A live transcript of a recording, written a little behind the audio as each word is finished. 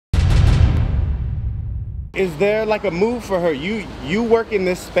Is there like a move for her? You work in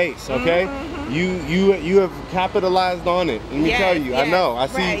this space, okay? You have capitalized on it. Let me tell you, I know. I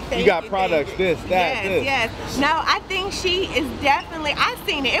see you got products, this, that, this. Yes. No, I think she is definitely, I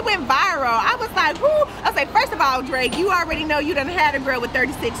seen it. It went viral. I was like, whoo. I was like, first of all, Drake, you already know you done had a girl with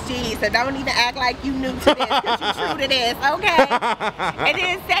 36 G's, so don't even act like you new to this, because you true to this, okay? And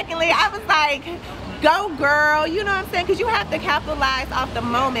then secondly, I was like, go girl, you know what I'm saying? Because you have to capitalize off the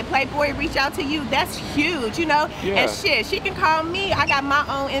moment. Playboy reach out to you, that's huge, you know? And shit, she can call me. I got my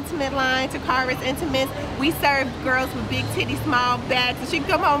own intimate line, Toccara Intimates. We serve girls with big titty, small bags, so she can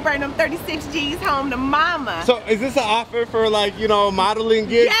come home, bring them 36 G's home to mama. So is this an offer for, like, you know, a modeling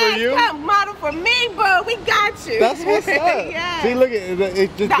gig for you? Yeah, model for me, boo. We got you. That's what's up. See, look at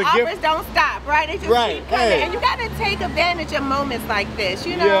it. The offers don't stop, right? They just keep coming. And you gotta take advantage of moments like this,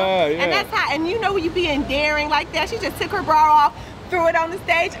 you know? And that's how, and you know when you be endearing like that, she just took her bra off, threw it on the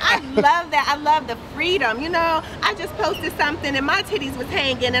stage. I love that. I love the freedom, you know? I just posted something and my titties was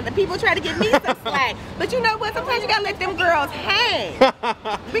hanging and the people try to give me some slack. But you know what? Sometimes you gotta let them girls hang.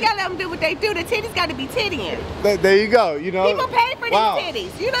 We gotta let them do what they do. The titties gotta be tittying. There you go, you know? People pay for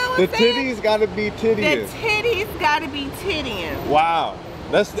these titties, you know what I'm saying? The titties gotta be tittying. The titties gotta be tittying. Wow.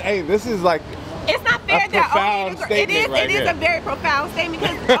 That's, hey, this is like, it's not fair that only the, it is a very profound statement,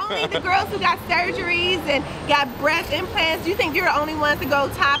 because only the girls who got surgeries and got breast implants, you think you're the only ones to go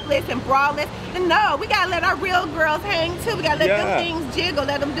topless and braless? And no, we gotta let our real girls hang too. We gotta let them things jiggle,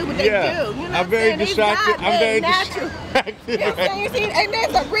 let them do what they do. You know I'm very distracted. I'm very distracted. You know what I'm saying? And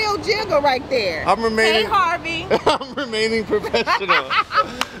there's a real jiggle right there. I'm remaining. Hey Harvey. I'm remaining professional.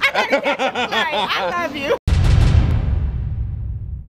 I love you.